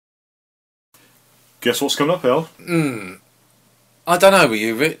Guess what's coming up, El? I don't know, were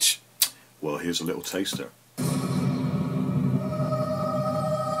you, Rich? Well, here's a little taster.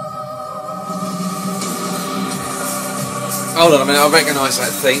 Hold on a minute, I recognise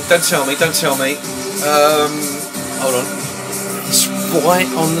that thing. Don't tell me. Hold on. It's right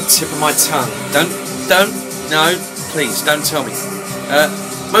on the tip of my tongue. No, please, don't tell me.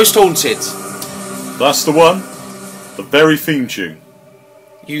 Most Haunted. That's the one. The very theme tune.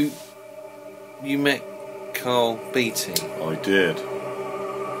 You met KARL BEATTie? I did.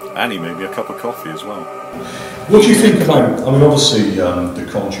 And he made me a cup of coffee as well. What do you think about, I mean, obviously the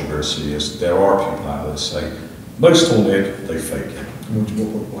controversy is there are people out there that say, most Haunted, they fake it.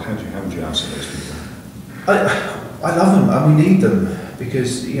 How would you answer those people? I love them, and we need them,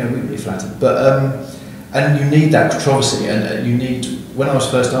 because, you know, we're flattered. But, and you need that controversy, and you need, when I was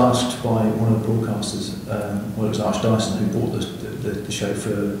first asked by one of the broadcasters, well, it was Arch Dyson who bought the show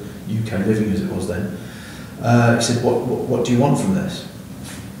for UK Living as it was then, he said, what do you want from this?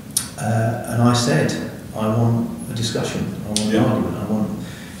 And I said, I want a discussion, I want an argument, I want,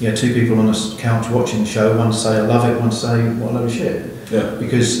 you know, two people on a couch watching the show, one to say I love it, one to say what a load of shit. Yeah.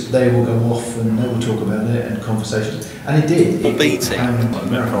 Because they will go off and they will talk about it and conversations. And it did. KARL BEATTie. I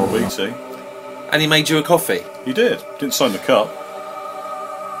met KARL BEATTie. And he made you a coffee? He did. Didn't sign the cup.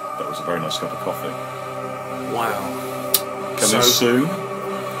 That was a very nice cup of coffee. Wow. Coming soon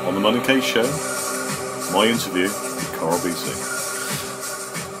on the Munn and Kay show, my interview with KARL BEATTie.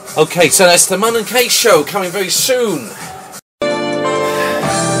 Okay, so that's the Munn and Kay show coming very soon.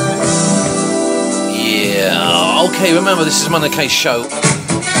 Yeah, okay, remember this is Munn and Kay show.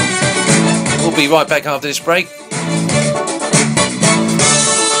 We'll be right back after this break.